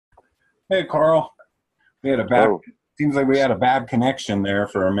Hey, Carl. We had a bad. Oh, Seems like we had a bad connection there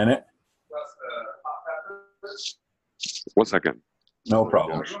for a minute. 1 second. No Sorry,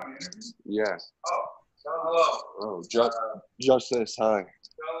 problem. Josh. Yeah. Oh, Josh says hi.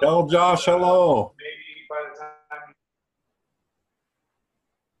 Tell Josh hello.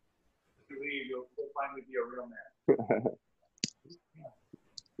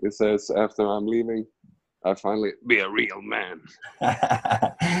 It says after I'm leaving, I finally be a real man.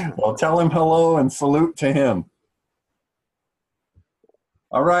 Well, tell him hello and salute to him.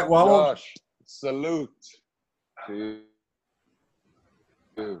 All right. Well, Josh, salute to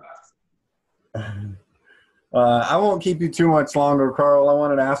you. I won't keep you too much longer, Carl. I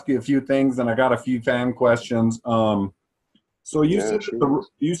wanted to ask you a few things, and I got a few fan questions. So Yeah, sure.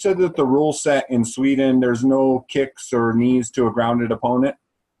 you said that the rule set in Sweden, there's no kicks or knees to a grounded opponent.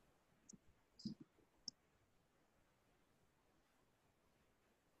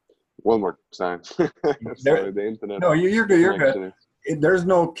 One more time. There, Sorry, the internet no, you're good. You're good. connection is. There's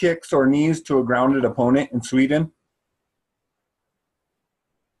no kicks or knees to a grounded opponent in Sweden.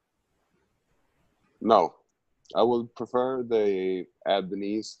 No, I would prefer they add the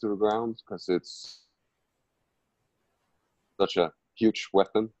knees to the ground because it's such a huge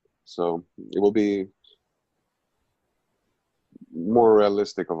weapon. So it will be more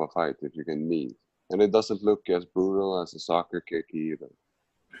realistic of a fight if you can knee. And it doesn't look as brutal as a soccer kick either.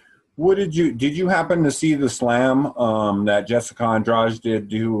 What did you happen to see the slam that Jessica Andrade did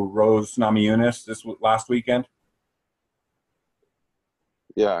to Rose Namajunas last weekend?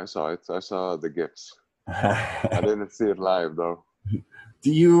 Yeah, I saw it. I saw the gifs. I didn't see it live though.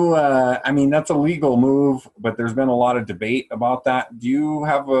 Do you? I mean, that's a legal move, but there's been a lot of debate about that. Do you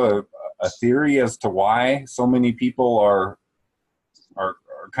have a theory as to why so many people are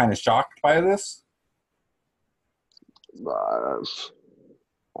kind of shocked by this? Uh,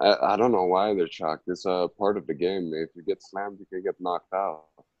 I don't know why they're shocked. It's a part of the game. If you get slammed, you can get knocked out.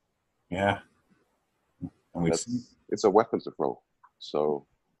 Yeah, and we've seen, It's a weapon to throw. So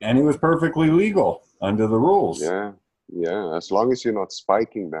and it was perfectly legal under the rules. yeah, yeah. As long as you're not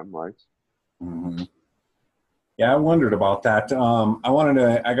spiking them, right? Hmm. Yeah, I wondered about that.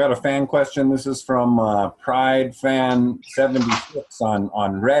 I got a fan question. This is from Pride Fan 76 on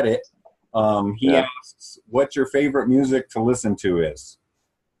Reddit. He Yeah. asks, "What your favorite music to listen to is?"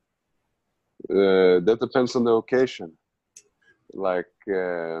 That depends on the occasion. Like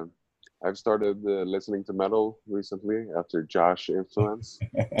I've started listening to metal recently after Josh influence,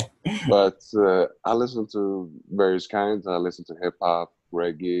 but I listen to various kinds. I listen to hip hop,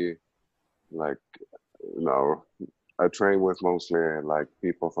 reggae, like you know. I train with mostly like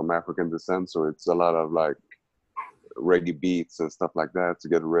people from African descent, so it's a lot of like reggae beats and stuff like that to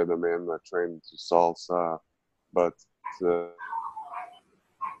get rhythm in. I train to salsa, but uh,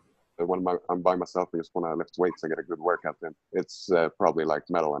 when I'm by myself and just want to lift weights and get a good workout in, it's probably like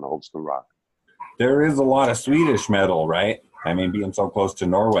metal and old school rock. There is a lot of Swedish metal, right? I mean, being so close to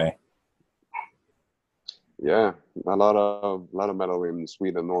Norway. Yeah, a lot of metal in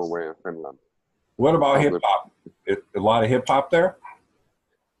Sweden, Norway, and Finland. What about hip Probably. hop? A lot of hip hop there?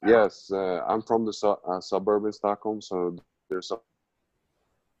 Yes, I'm from the suburb in Stockholm, so there's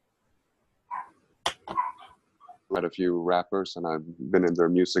quite a few rappers, and I've been in their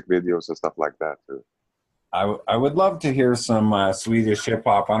music videos and stuff like that too. I would love to hear some Swedish hip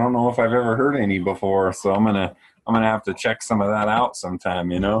hop. I don't know if I've ever heard any before, so I'm gonna have to check some of that out sometime.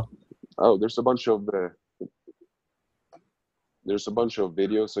 You know? Oh, there's a bunch of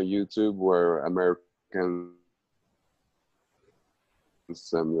videos on YouTube where Americans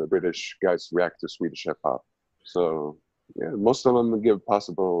and British guys react to Swedish hip hop. So yeah, most of them give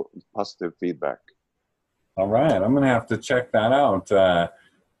positive feedback. All right, I'm gonna have to check that out.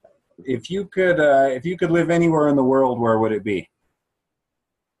 If you could live anywhere in the world, where would it be?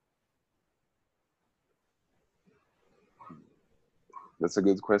 That's a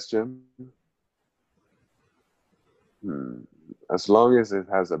good question. Hmm. As long as it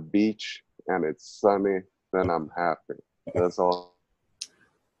has a beach and it's sunny, then I'm happy. That's all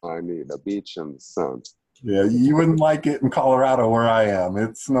I need, a beach and the sun. Yeah, you wouldn't like it in Colorado where I am.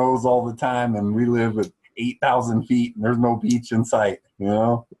 It snows all the time, and we live at 8,000 feet, and there's no beach in sight. You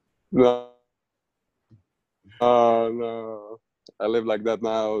know? No, no. I live like that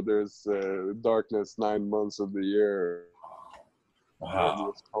now. There's darkness 9 months of the year. And Wow.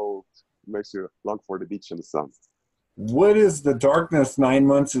 it's cold. It makes you long for the beach and the sun. What is the darkness 9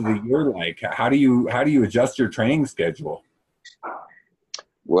 months of the year like? How do you adjust your training schedule?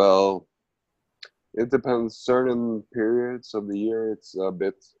 Well, it depends. Certain periods of the year, it's a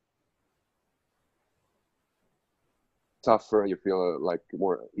bit tougher, and you feel like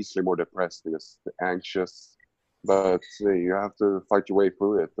more easily more depressed, because anxious. But you have to fight your way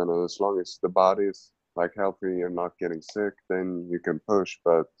through it, and as long as the body is like healthy and not getting sick, then you can push.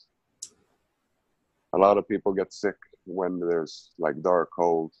 But a lot of people get sick when there's like dark,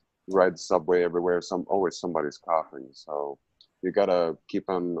 cold, ride the subway everywhere. Always somebody's coughing. So you gotta keep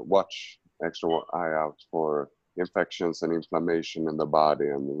on extra eye out for infections and inflammation in the body,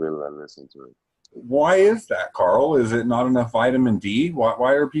 and really listen to it. Why is that, Karl? Is it not enough vitamin D?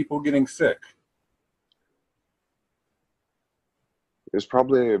 Why are people getting sick? It's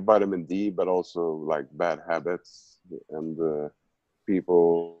probably vitamin D, but also like bad habits and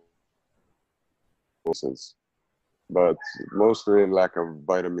people, but mostly lack of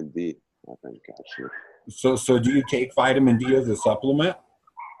vitamin D, I think, actually. So do you take vitamin D as a supplement?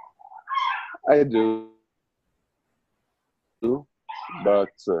 I do,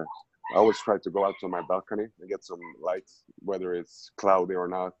 but I always try to go out to my balcony and get some light, whether it's cloudy or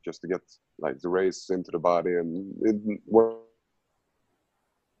not, just to get like the rays into the body, and it works.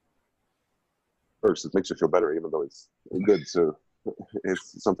 It makes you feel better, even though it's good to.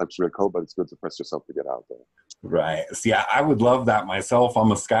 It's sometimes real cold, but it's good to press yourself to get out there. Right. See, I would love that myself.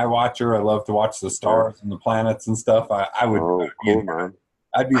 I'm a sky watcher. I love to watch the stars and the planets and stuff. I would. Oh, cool, man.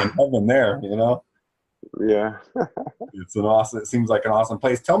 I'd be in heaven there, you know. Yeah. It seems like an awesome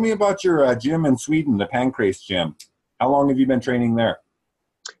place. Tell me about your gym in Sweden, the Pancrase gym. How long have you been training there?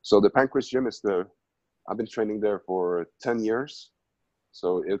 So the Pancrase gym I've been training there for 10 years.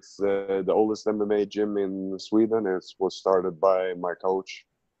 So it's the oldest MMA gym in Sweden. It was started by my coach,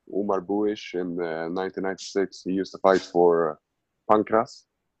 Omar Buish, in 1996. He used to fight for Pancrase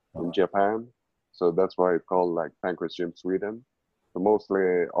in Japan. So that's why it's called like Pancrase Gym Sweden. So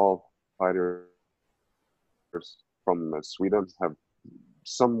mostly all fighters from Sweden have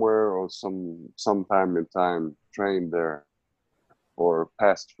somewhere or some time in time trained there or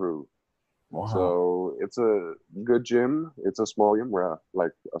passed through. Wow. So it's a good gym. It's a small gym. We're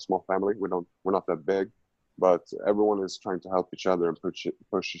like a small family. We're not that big, but everyone is trying to help each other and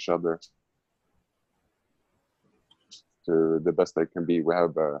push each other to the best they can be. We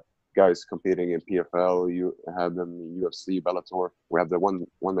have guys competing in PFL. You have them in UFC, Bellator. We have the one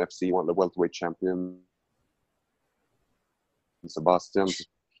FC, the welterweight champion, Sebastian,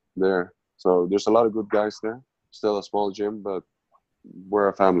 there. So there's a lot of good guys there. Still a small gym, but we're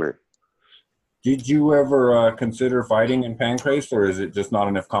a family. Did you ever consider fighting in Pancrase, or is it just not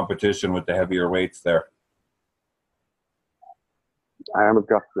enough competition with the heavier weights there? I haven't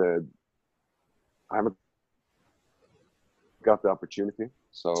got the opportunity,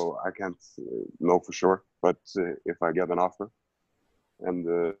 so I can't know for sure. But if I get an offer,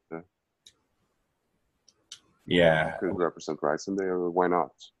 and could represent Rizin there, why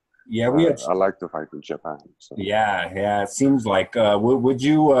not? Yeah, I like to fight in Japan. So. Yeah. It seems like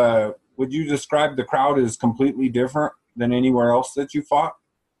would you describe the crowd as completely different than anywhere else that you fought?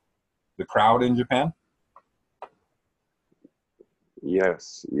 The crowd in Japan?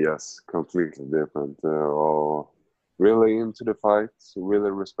 Yes, completely different. All really into the fights,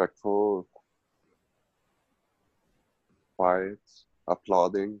 really respectful fights,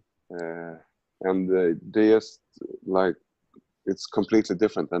 applauding, and they just like it's completely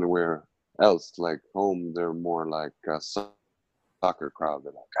different anywhere else. Like home, they're more like a soccer crowd.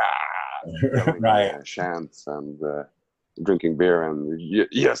 They're like yelling, right, chants and drinking beer and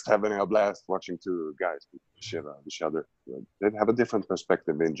just having a blast watching two guys beat the shit out of each other. They have a different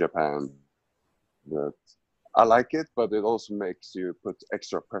perspective in Japan. That I like it, but it also makes you put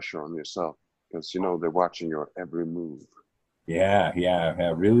extra pressure on yourself because they're watching your every move. Yeah.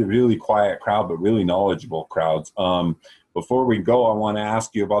 Really, really quiet crowd, but really knowledgeable crowds. Before we go, I want to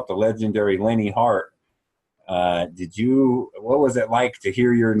ask you about the legendary Lenny Hart. What was it like to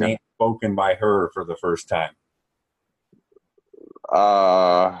hear your name spoken by her for the first time?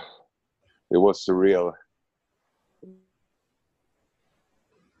 It was surreal.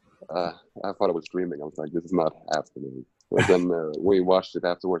 I thought I was dreaming. I was like, this is not happening. But then we watched it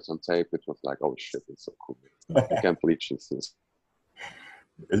afterwards on tape. It was like, oh shit, it's so cool. I can't believe she's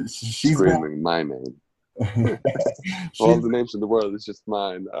screaming my name. All the names in the world is just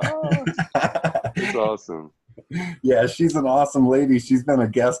mine. It's awesome. Yeah, she's an awesome lady. She's been a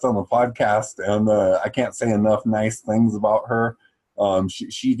guest on the podcast, and I can't say enough nice things about her.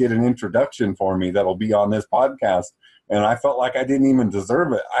 She did an introduction for me that'll be on this podcast, and I felt like I didn't even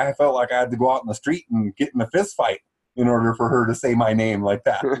deserve it. I felt like I had to go out in the street and get in a fist fight in order for her to say my name like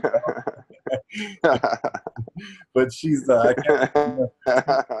that. But she's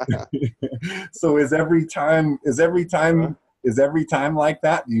so is every time is every time like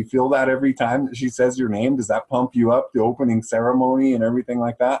that? Do you feel that every time that she says your name? Does that pump you up, the opening ceremony and everything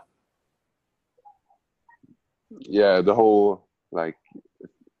like that? Yeah, the whole, like,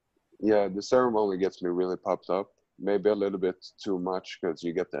 yeah, the ceremony gets me really popped up. Maybe a little bit too much because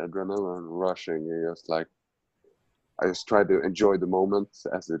you get the adrenaline rushing. You just like, I just try to enjoy the moment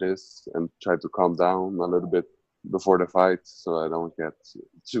as it is and try to calm down a little bit before the fight so I don't get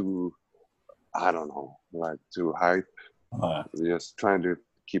too, I don't know, like too hype. Just trying to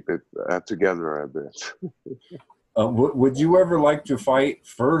keep it together a bit. Would you ever like to fight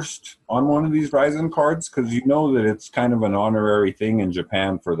first on one of these Rizin cards? Because you know that it's kind of an honorary thing in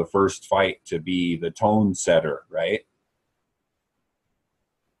Japan for the first fight to be the tone setter, right?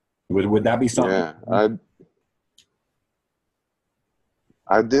 Would that be something? Yeah,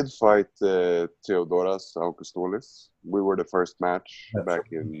 I did fight Theodoras Augustolis. We were the first match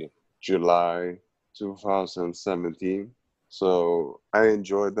back in July 2017. So I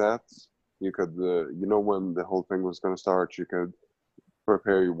enjoyed that. You could, you know, when the whole thing was going to start, you could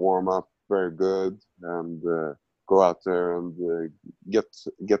prepare your warm up very good and go out there and get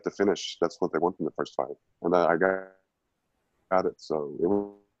the finish. That's what they want in the first fight, and I got it. So it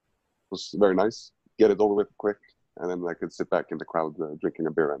was very nice. Get it over with quick, and then I could sit back in the crowd drinking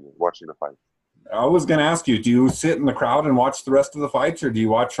a beer and watching the fight. I was going to ask you, do you sit in the crowd and watch the rest of the fights, or do you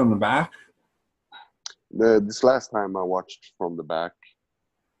watch from the back? This last time I watched from the back.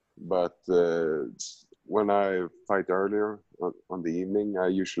 But when I fight earlier on the evening, I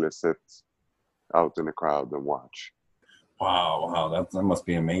usually sit out in the crowd and watch. Wow, that must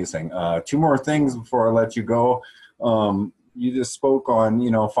be amazing. Two more things before I let you go. You just spoke on, you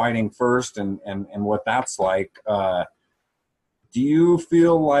know, fighting first and what that's like. Do you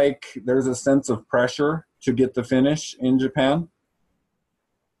feel like there's a sense of pressure to get the finish in Japan?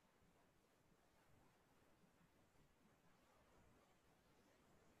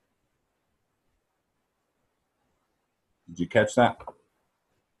 Did you catch that?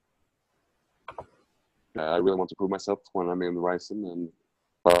 I really want to prove myself when I'm in the Rizin and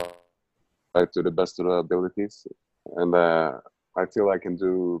fight to the best of the abilities. And I feel I can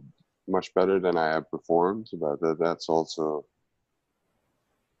do much better than I have performed, but that's also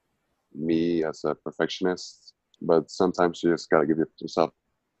me as a perfectionist. But sometimes you just got to give yourself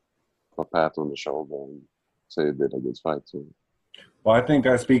a pat on the shoulder and say you did a good fight too. Well, I think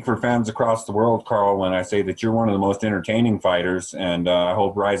I speak for fans across the world, Karl, when I say that you're one of the most entertaining fighters, and I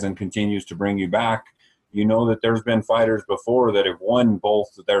hope Rizin continues to bring you back. You know that there's been fighters before that have won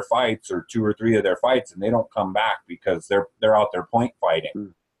both of their fights or two or three of their fights, and they don't come back because they're out there point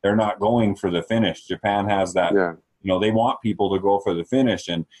fighting. They're not going for the finish. Japan has that. Yeah. You know, they want people to go for the finish,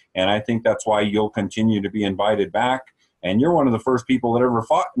 and I think that's why you'll continue to be invited back. And you're one of the first people that ever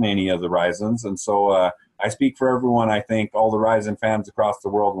fought in any of the Rizins, and so I speak for everyone. I think all the Rizin fans across the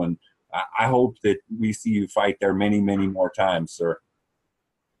world. When I hope that we see you fight there many, many more times, sir.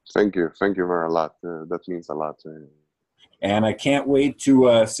 Thank you very a lot. That means a lot to me. And I can't wait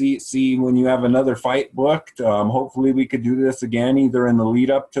to see when you have another fight booked. Hopefully we could do this again, either in the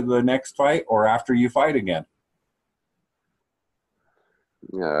lead up to the next fight or after you fight again.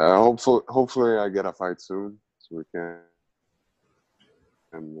 Yeah, hopefully I get a fight soon so we can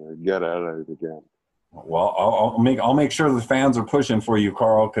get at it again. Well, I'll make sure the fans are pushing for you,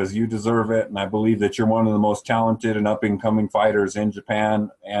 Karl, because you deserve it, and I believe that you're one of the most talented and up-and-coming fighters in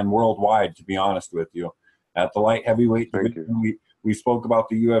Japan and worldwide, to be honest with you. At the light heavyweight division, we spoke about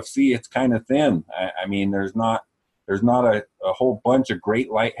the UFC. It's kind of thin. I mean, there's not a whole bunch of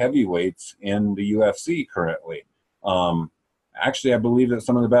great light heavyweights in the UFC currently. Actually, I believe that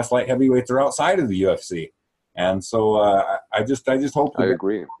some of the best light heavyweights are outside of the UFC, and so I just hope. I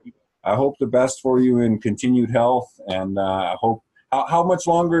agree. I hope the best for you in continued health, and I hope. How much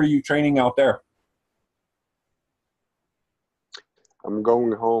longer are you training out there? I'm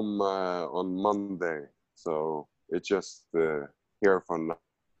going home on Monday, so it's just here for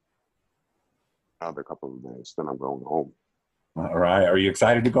another couple of days. Then I'm going home. All right. Are you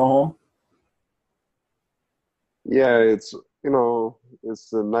excited to go home? Yeah, it's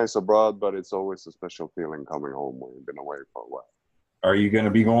nice abroad, but it's always a special feeling coming home when you've been away for a while. Are you going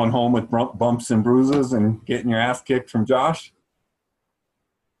to be going home with bumps and bruises and getting your ass kicked from Josh?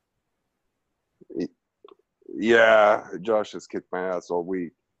 Yeah, Josh has kicked my ass all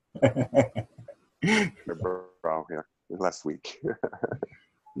week. Last week.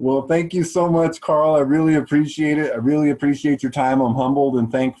 Well, thank you so much, Karl. I really appreciate it. I really appreciate your time. I'm humbled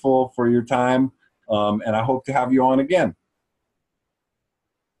and thankful for your time, and I hope to have you on again.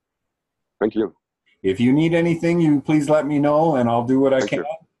 Thank you. If you need anything, you please let me know, and I'll do what I can. You.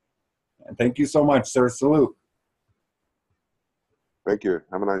 And thank you so much, sir. Salute. Thank you.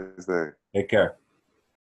 Have a nice day. Take care.